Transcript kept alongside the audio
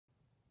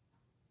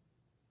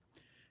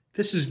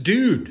This is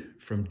Dude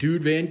from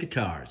Dude Van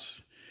Guitars.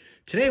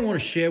 Today I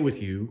want to share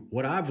with you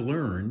what I've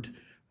learned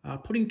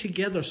putting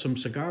together some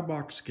cigar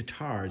box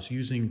guitars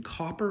using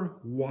copper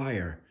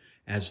wire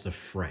as the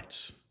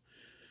frets.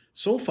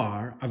 So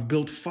far, I've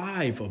built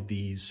 5 of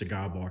these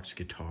cigar box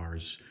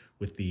guitars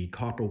with the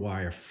copper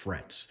wire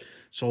frets.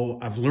 So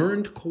I've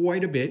learned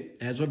quite a bit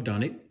as I've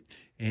done it.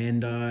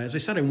 And as I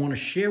said, I want to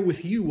share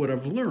with you what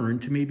I've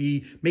learned to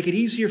maybe make it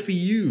easier for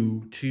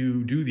you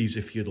to do these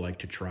if you'd like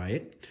to try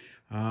it.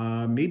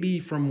 Maybe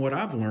from what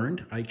I've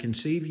learned, I can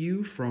save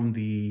you from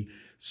the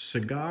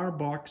cigar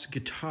box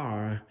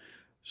guitar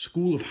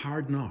school of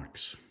hard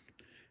knocks.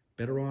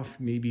 Better off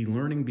maybe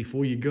learning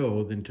before you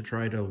go than to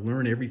try to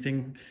learn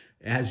everything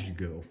as you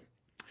go.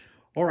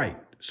 All right,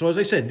 so as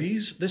I said,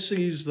 this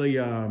is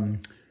the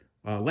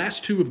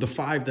last 2 of the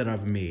 5 that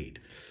I've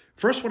made.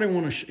 First, what I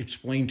want to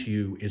explain to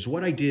you is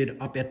what I did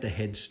up at the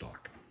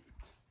headstock.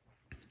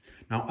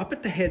 Now, up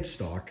at the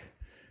headstock,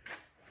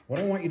 what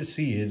I want you to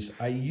see is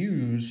I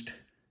used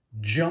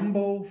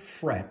jumbo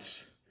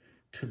frets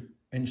to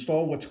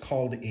install what's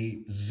called a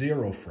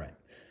 0 fret.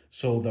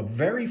 So the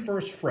very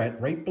first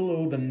fret right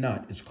below the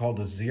nut is called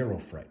a 0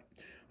 fret.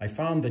 I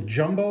found the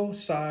jumbo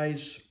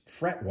size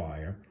fret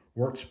wire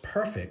works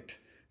perfect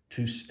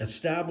to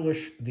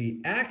establish the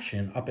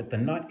action up at the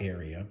nut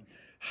area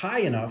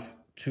high enough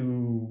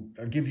to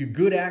give you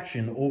good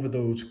action over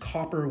those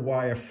copper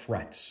wire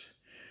frets.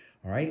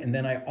 All right, and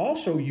then I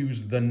also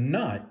use the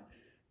nut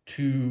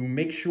to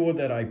make sure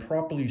that I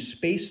properly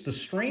space the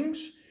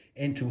strings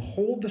and to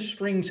hold the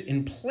strings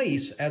in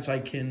place as I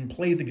can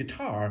play the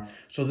guitar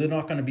so they're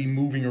not going to be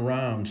moving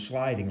around,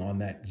 sliding on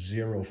that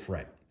 0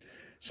 fret.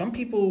 Some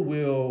people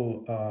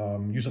will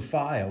use a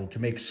file to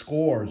make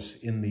scores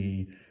in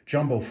the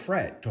jumbo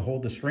fret to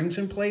hold the strings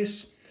in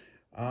place.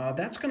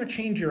 That's going to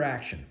change your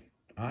action.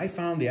 I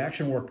found the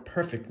action worked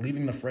perfect,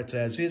 leaving the frets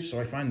as is, so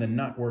I find the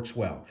nut works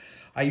well.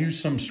 I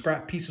used some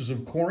scrap pieces of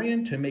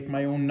corian to make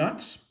my own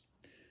nuts,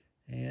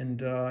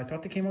 and I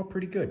thought they came out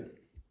pretty good.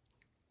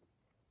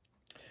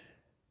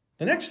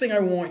 The next thing I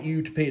want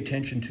you to pay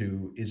attention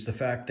to is the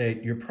fact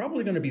that you're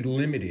probably going to be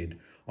limited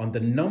on the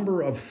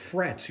number of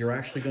frets you're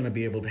actually going to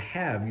be able to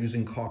have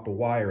using copper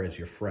wire as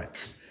your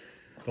frets.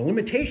 The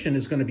limitation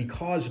is going to be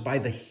caused by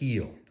the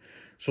heel.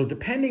 So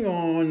depending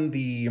on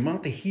the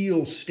amount the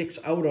heel sticks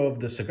out of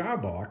the cigar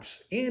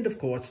box, and of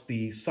course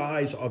the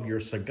size of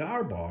your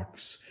cigar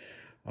box,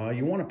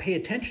 you want to pay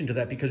attention to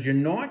that because you're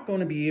not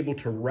going to be able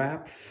to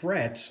wrap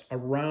frets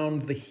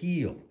around the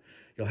heel.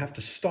 You'll have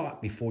to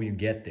stop before you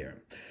get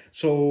there.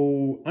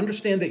 So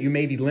understand that you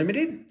may be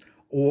limited,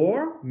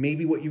 or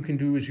maybe what you can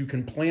do is you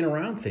can plan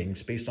around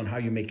things based on how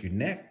you make your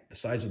neck, the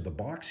size of the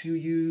box you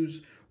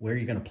use, where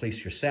you're going to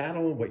place your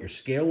saddle, what your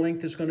scale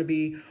length is going to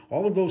be.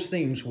 All of those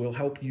things will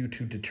help you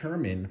to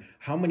determine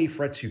how many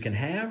frets you can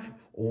have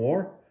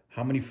or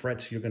how many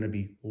frets you're going to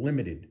be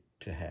limited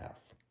to have.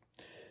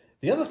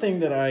 The other thing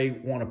that I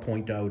want to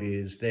point out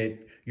is that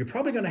you're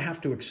probably going to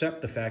have to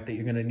accept the fact that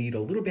you're going to need a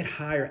little bit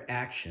higher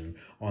action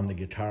on the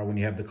guitar when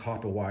you have the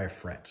copper wire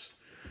frets.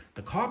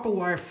 The copper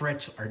wire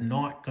frets are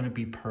not going to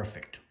be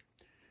perfect.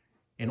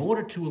 In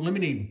order to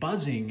eliminate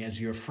buzzing as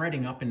you're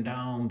fretting up and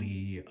down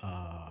the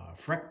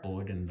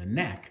fretboard and the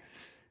neck,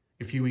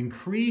 if you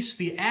increase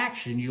the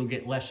action, you'll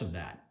get less of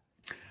that.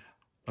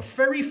 The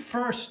very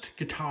first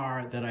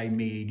guitar that I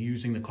made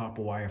using the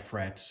copper wire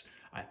frets,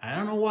 I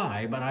don't know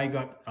why, but I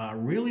got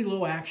really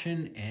low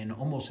action and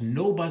almost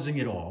no buzzing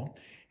at all.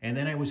 And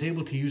then I was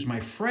able to use my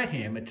fret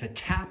hammer to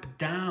tap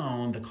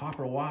down the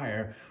copper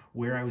wire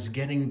where I was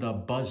getting the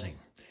buzzing.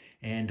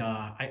 And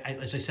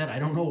as I said, I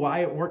don't know why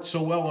it worked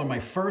so well on my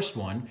first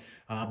one,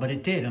 but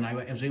it did, and I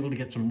was able to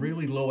get some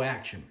really low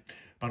action.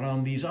 But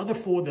on these other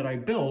 4 that I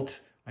built,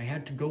 I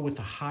had to go with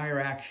a higher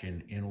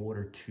action in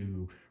order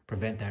to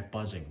prevent that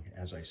buzzing,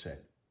 as I said.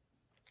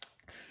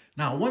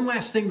 Now, one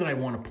last thing that I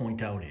want to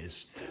point out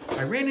is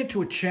I ran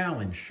into a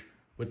challenge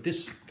with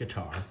this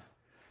guitar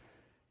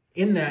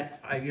in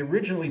that I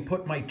originally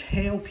put my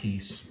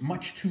tailpiece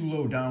much too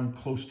low down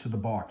close to the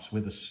box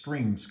where the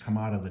strings come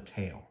out of the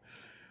tail.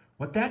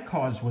 What that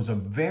caused was a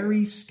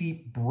very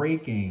steep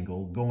break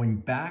angle going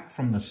back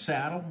from the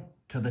saddle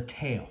to the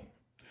tail.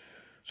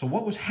 So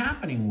what was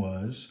happening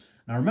was,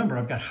 now remember,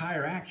 I've got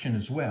higher action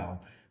as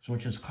well, so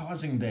which is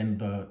causing then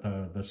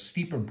the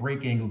steeper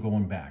break angle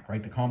going back,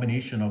 right? The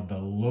combination of the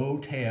low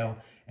tail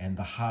and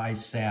the high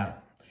saddle.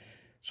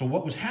 So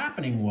what was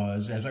happening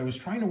was, as I was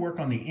trying to work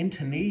on the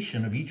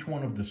intonation of each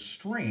one of the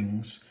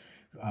strings,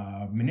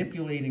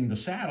 manipulating the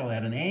saddle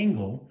at an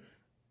angle,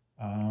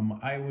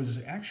 I was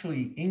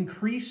actually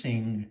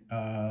increasing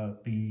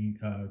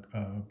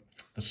the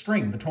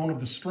string, the tone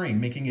of the string,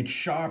 making it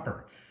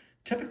sharper.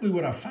 Typically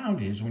what I've found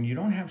is when you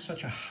don't have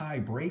such a high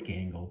break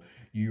angle,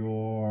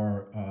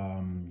 your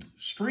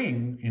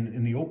string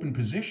in the open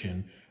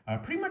position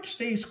pretty much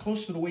stays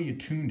close to the way you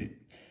tuned it.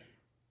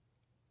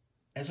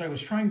 As I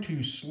was trying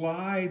to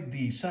slide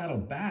the saddle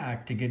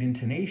back to get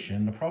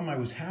intonation, the problem I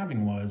was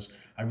having was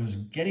I was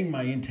getting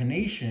my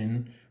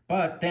intonation,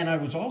 but then I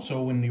was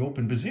also in the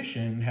open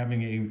position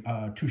having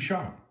a too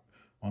sharp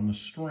on the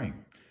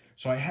string.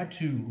 So I had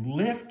to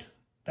lift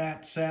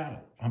that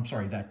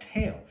that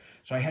tail.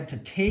 So I had to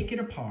take it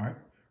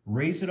apart,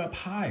 raise it up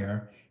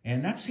higher,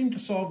 and that seemed to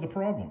solve the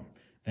problem.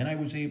 Then I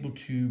was able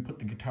to put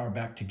the guitar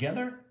back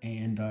together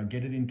and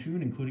get it in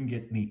tune, including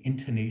getting the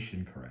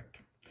intonation correct.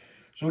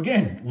 So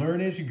again, learn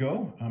as you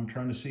go. I'm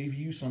trying to save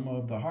you some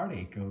of the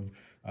heartache of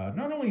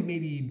not only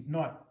maybe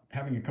not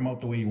having it come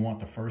out the way you want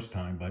the first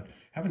time, but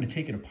having to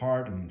take it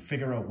apart and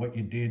figure out what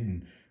you did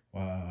and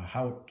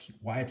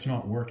why it's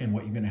not working,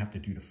 what you're going to have to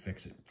do to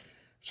fix it.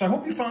 So I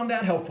hope you found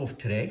that helpful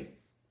today.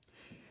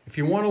 If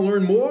you want to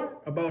learn more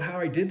about how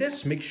I did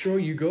this, make sure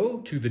you go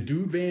to the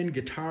Dude Van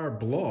Guitar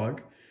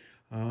blog.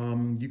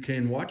 You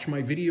can watch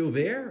my video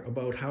there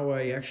about how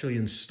I actually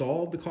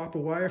installed the copper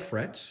wire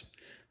frets.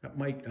 That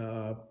might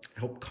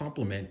help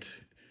complement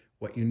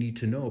what you need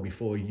to know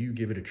before you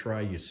give it a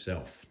try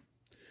yourself.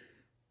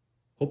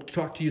 Hope to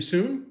talk to you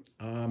soon.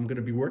 I'm going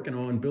to be working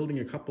on building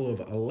a couple of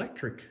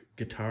electric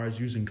guitars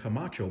using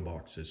Camacho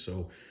boxes,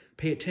 so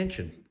pay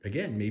attention.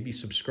 Again, maybe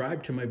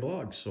subscribe to my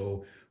blog,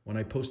 so when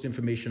I post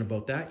information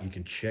about that, you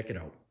can check it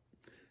out.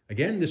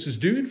 Again, this is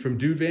Dude from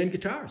Dude Van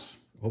Guitars.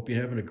 Hope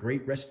you're having a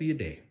great rest of your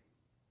day.